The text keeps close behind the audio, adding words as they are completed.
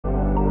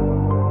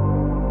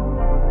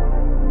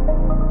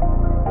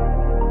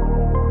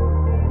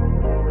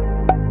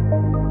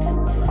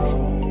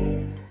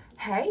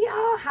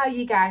How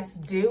you guys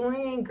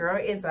doing? Girl,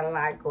 it's a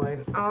lot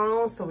going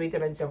on, so we're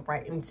gonna jump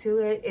right into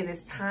it. It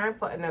is time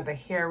for another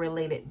hair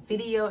related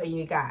video, and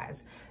you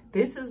guys,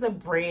 this is a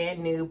brand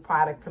new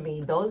product for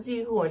me. Those of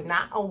you who are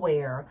not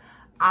aware,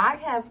 I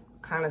have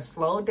kind of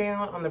slowed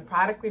down on the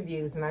product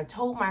reviews, and I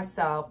told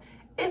myself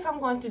if I'm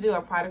going to do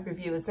a product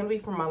review, it's gonna be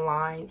from a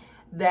line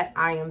that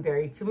I am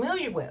very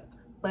familiar with.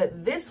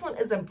 But this one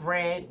is a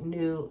brand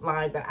new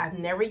line that I've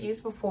never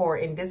used before.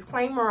 And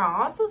disclaimer,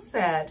 I also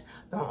said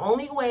the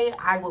only way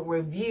I would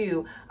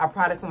review a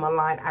product from a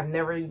line I've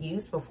never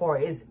used before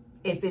is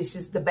if it's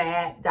just the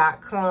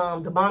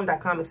BALM.com,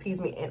 excuse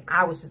me. And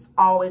I was just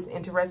always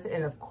interested.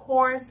 And of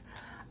course,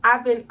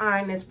 I've been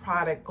eyeing this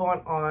product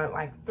going on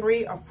like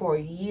 3 or 4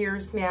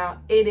 years now.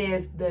 It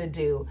is the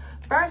Doux.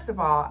 First of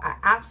all, I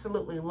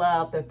absolutely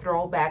love the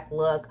throwback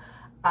look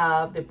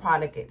of the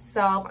product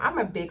itself. I'm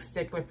a big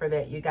stickler for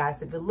that, you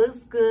guys. If it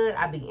looks good,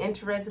 I'd be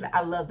interested. I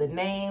love the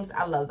names.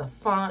 I love the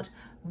font,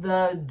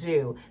 the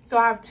Doux. So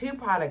I have 2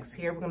 products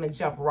here. We're going to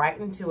jump right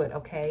into it,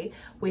 okay?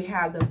 We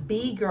have the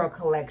B-Girl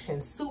collection,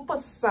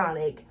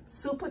 Supersonic,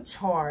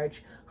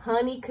 Supercharged,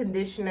 Honey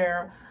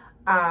Conditioner,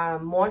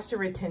 Moisture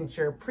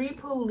Retention,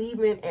 Pre-Poo,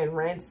 Leave-In, and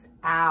Rinse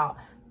Out.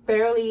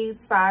 Fairly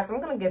sized. I'm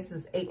going to guess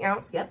this is 8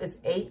 ounce. Yep, it's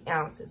 8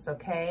 ounces,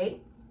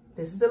 okay?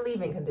 This is the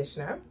leave-in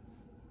conditioner.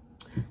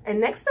 And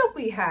next up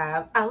we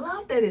have, I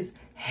love that it's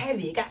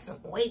heavy. It got some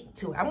weight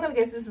to it. I'm going to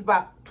guess this is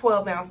about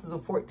 12 ounces or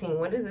 14.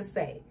 What does it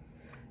say?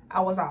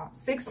 I was off.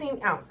 16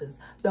 ounces.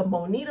 The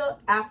BONITA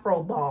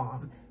Afro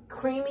Balm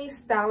Creamy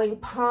Styling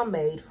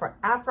Pomade for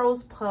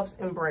afros, puffs,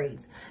 and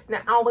braids.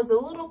 Now, I was a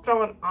little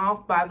thrown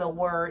off by the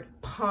word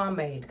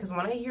pomade because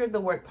when I hear the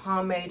word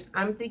pomade,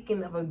 I'm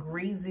thinking of a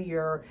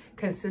greasier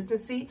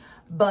consistency.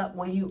 But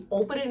when you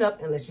open it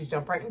up, and let's just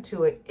jump right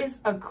into it, it's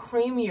a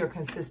creamier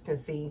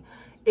consistency.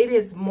 It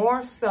is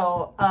more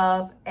so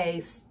of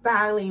a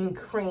styling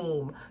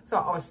cream. So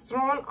I was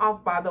thrown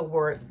off by the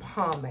word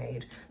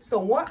pomade. So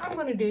what I'm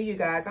going to do, you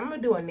guys, I'm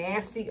going to do a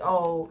nasty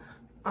old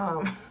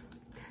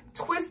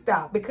twist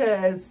out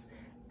because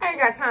I ain't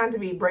got time to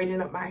be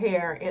braiding up my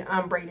hair and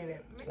unbraiding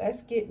it.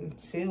 Let's get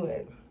into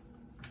it.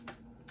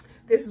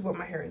 This is what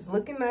my hair is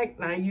looking like.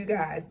 Now, you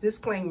guys,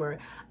 disclaimer,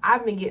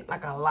 I've been getting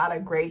like a lot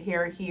of gray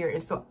hair here.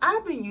 And so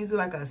I've been using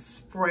like a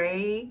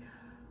spray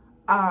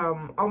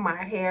on my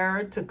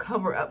hair to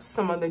cover up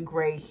some of the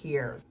gray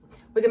hairs.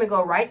 We're gonna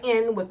go right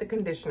in with the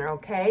conditioner,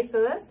 okay? So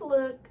let's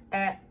look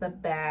at the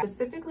back.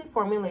 Specifically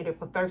formulated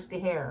for thirsty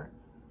hair.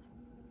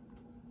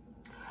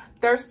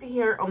 Thirsty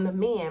hair on the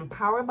man,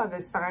 powered by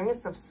the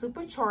science of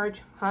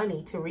supercharged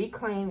honey to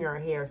reclaim your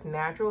hair's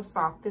natural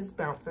softness,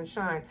 bounce, and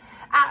shine.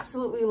 I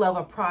absolutely love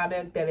a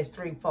product that is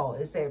threefold.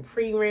 It said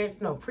pre-rinse,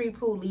 no,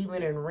 pre-poo,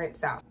 leave-in, and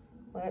rinse out.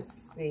 Let's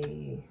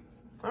see.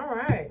 All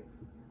right.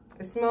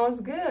 It smells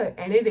good,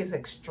 and it is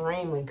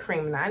extremely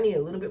creamy. Now, I need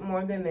a little bit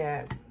more than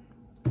that.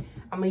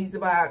 I'm gonna use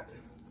about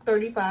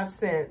 35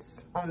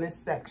 cents on this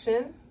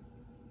section.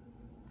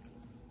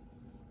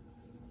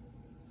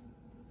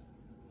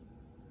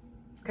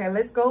 Okay,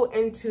 let's go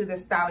into the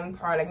styling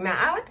product.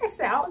 Now, like I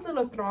said, I was a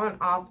little thrown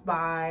off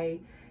by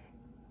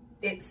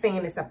it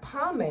saying it's a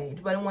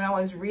pomade, but when I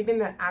was reading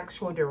the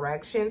actual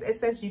directions, it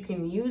says you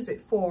can use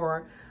it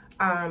for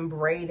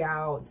braid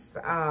outs,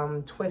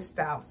 twist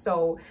outs.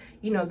 So,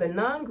 you know, the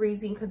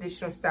non-greasy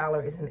conditioner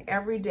styler is an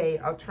everyday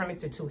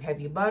alternative to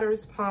heavy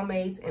butters,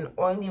 pomades, and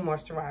oily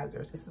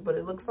moisturizers. This is what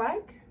it looks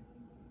like.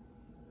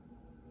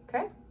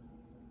 Okay.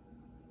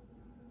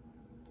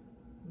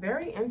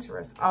 Very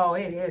interesting. Oh,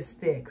 it is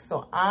thick.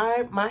 So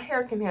my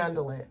hair can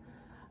handle it.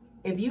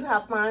 If you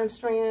have fine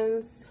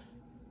strands,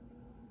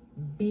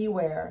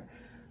 beware.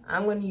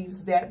 I'm going to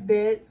use that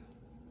bit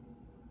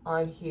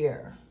on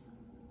here.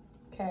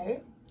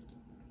 Okay.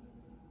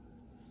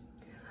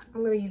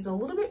 I'm going to use a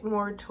little bit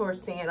more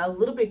towards the end. A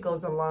little bit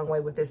goes a long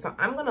way with this. So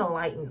I'm going to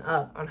lighten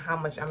up on how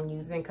much I'm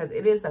using because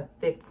it is a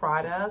thick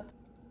product.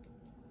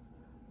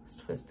 Let's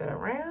twist it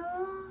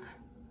around.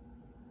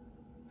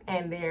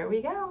 And there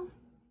we go.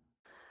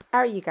 All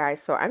right, you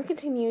guys. So I'm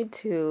continuing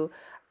to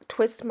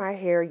twist my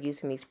hair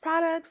using these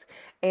products.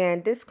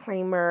 And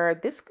disclaimer,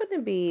 this is going to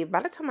be,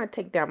 by the time I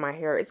take down my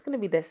hair, it's going to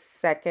be the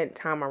second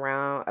time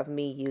around of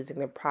me using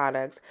the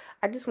products.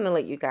 I just want to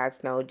let you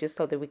guys know, just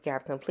so that we can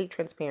have complete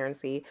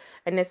transparency.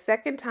 And the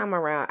second time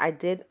around, I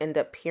did end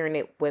up pairing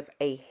it with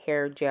a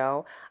hair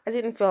gel. I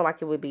didn't feel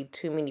like it would be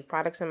too many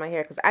products in my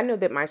hair because I know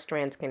that my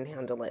strands can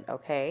handle it,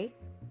 okay?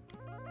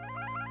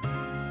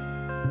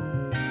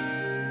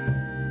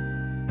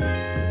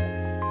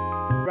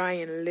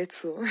 Ryan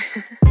Little.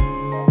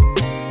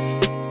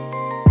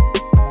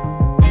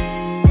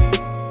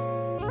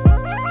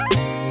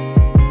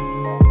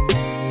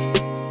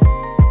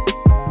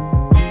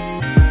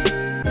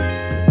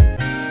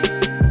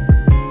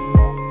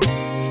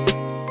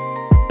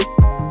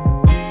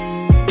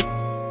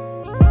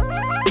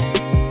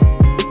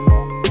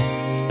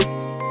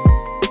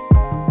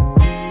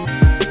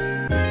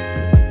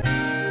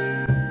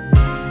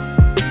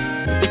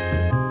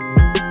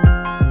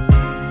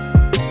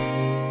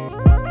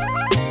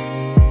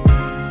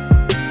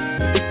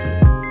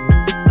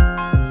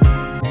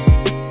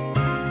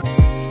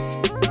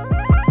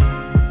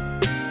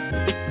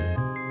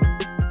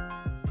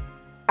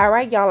 All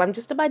right, y'all, I'm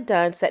just about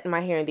done setting my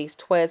hair in these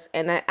twists,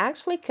 and I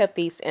actually kept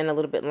these in a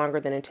little bit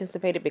longer than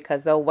anticipated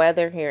because the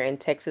weather here in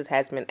Texas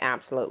has been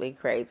absolutely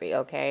crazy,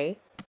 okay?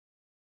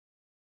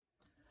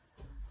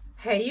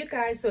 Hey, you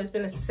guys, so it's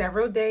been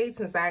several days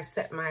since I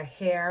set my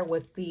hair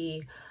with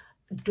the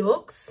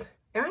Doux,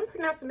 am I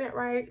pronouncing that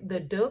right?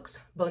 The Doux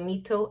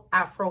BONITA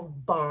Afro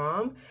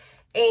Balm.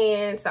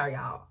 And sorry,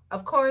 y'all.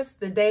 Of course,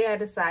 the day I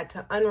decide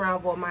to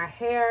unravel my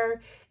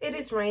hair, it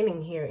is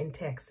raining here in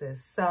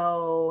Texas.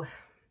 So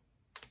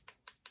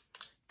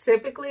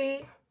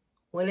typically,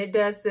 when it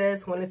does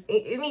this, when it's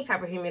any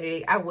type of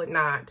humidity, I would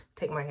not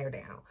take my hair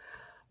down.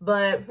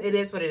 But it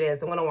is what it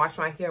is. I'm going to wash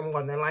my hair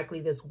more than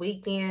likely this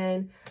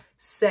weekend,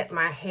 set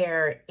my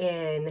hair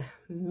in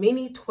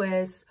mini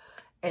twists,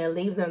 and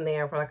leave them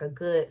there for like a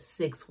good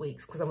 6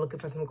 weeks because I'm looking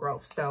for some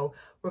growth. So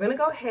we're going to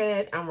go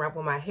ahead and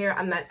unravel my hair.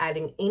 I'm not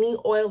adding any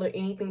oil or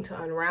anything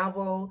to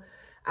unravel.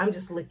 I'm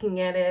just looking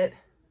at it.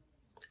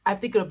 I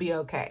think it'll be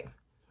okay.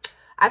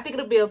 I think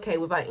it'll be okay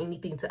without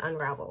anything to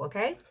unravel,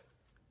 okay?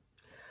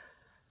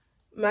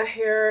 My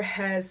hair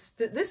has,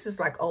 this is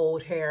like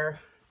old hair.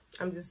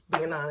 I'm just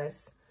being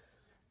honest.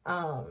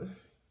 All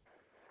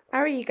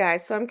right, you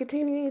guys, so I'm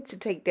continuing to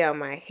take down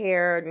my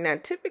hair. Now,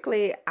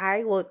 typically,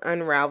 I will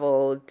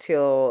unravel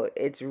till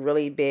it's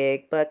really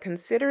big, but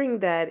considering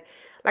that,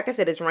 like I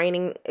said, it's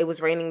raining, it was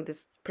raining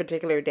this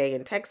particular day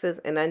in Texas,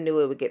 and I knew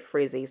it would get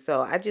frizzy,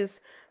 so I just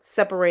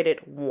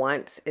separated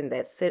once, and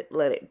that's it,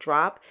 let it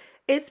drop.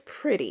 It's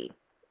pretty.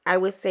 I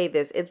would say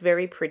this, it's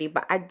very pretty,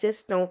 but I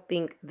just don't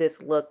think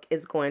this look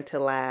is going to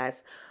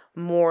last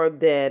more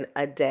than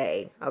a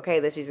day, okay?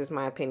 This is just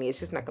my opinion. It's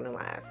just not going to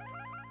last.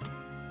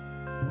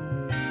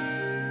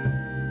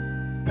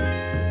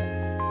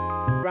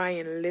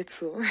 Ryan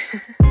Little.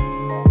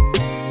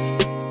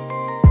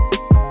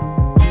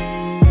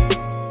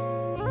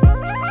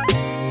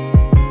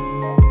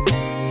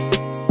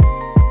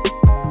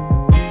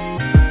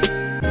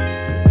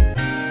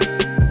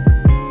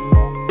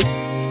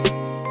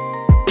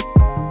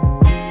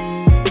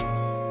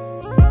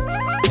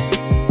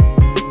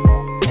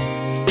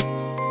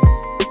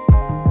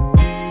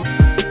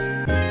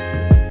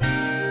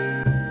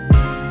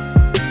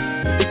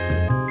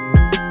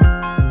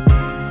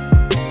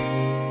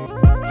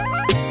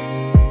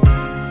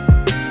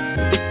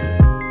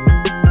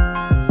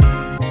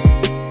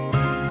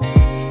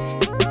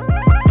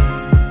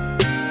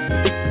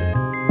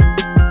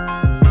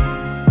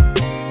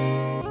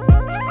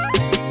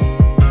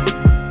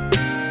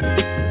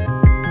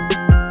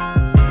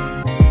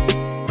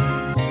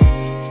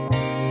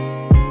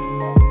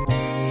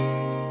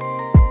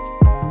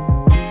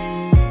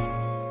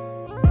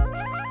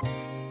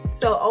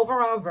 So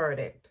overall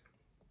verdict,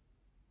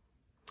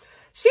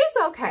 she's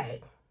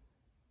okay.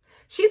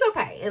 She's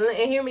okay. And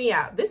hear me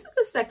out. This is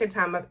the second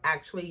time I've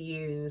actually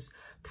used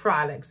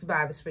products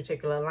by this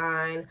particular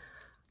line.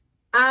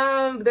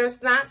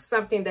 There's not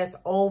something that's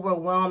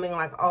overwhelming,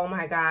 like, oh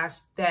my gosh,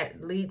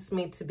 that leads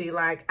me to be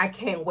like, I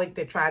can't wait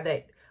to try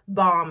that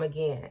balm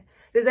again.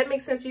 Does that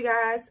make sense, you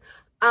guys?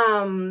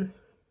 I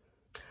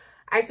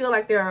feel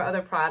like there are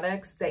other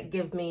products that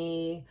give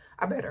me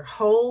a better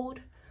hold,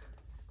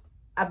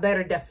 a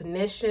better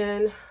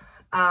definition.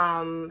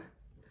 I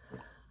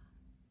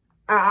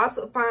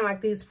also find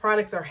like these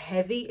products are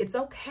heavy. It's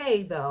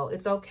okay though.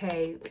 It's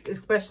okay,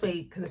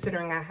 especially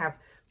considering I have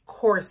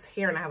coarse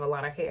hair and I have a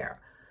lot of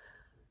hair.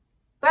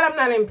 But I'm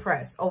not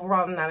impressed.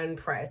 Overall, I'm not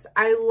impressed.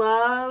 I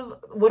love,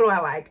 what do I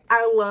like?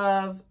 I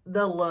love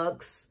the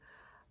looks.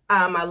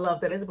 I love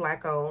that it's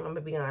black owned, I'm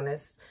gonna be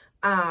honest.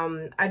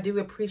 I do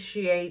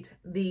appreciate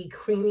the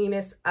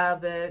creaminess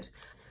of it.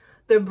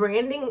 The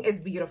branding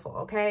is beautiful,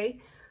 okay?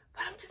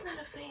 But I'm just not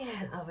a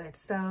fan of it.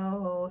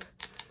 So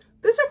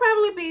this will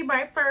probably be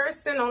my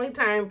first and only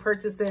time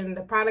purchasing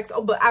the products.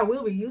 Oh, but I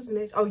will be using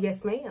it. Oh,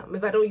 yes, ma'am.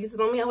 If I don't use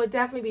it on me, I would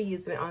definitely be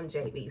using it on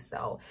JB.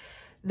 So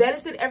that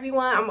is it,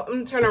 everyone. I'm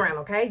going to turn around,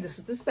 okay? This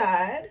is the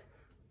side.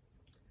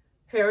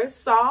 Hair is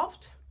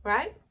soft,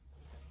 right?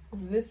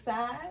 This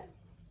side.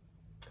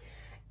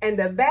 And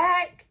the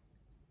back,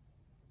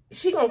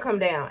 she going to come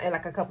down in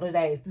like a couple of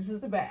days. This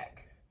is the back.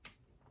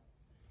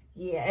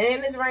 Yeah,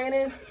 and it's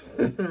raining.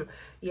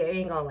 Yeah, it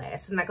ain't gonna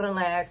last. It's not gonna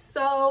last.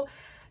 So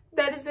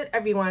that is it,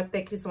 everyone.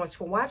 Thank you so much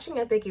for watching,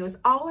 and thank you as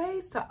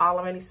always to all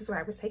of my new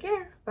subscribers. Take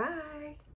care. Bye.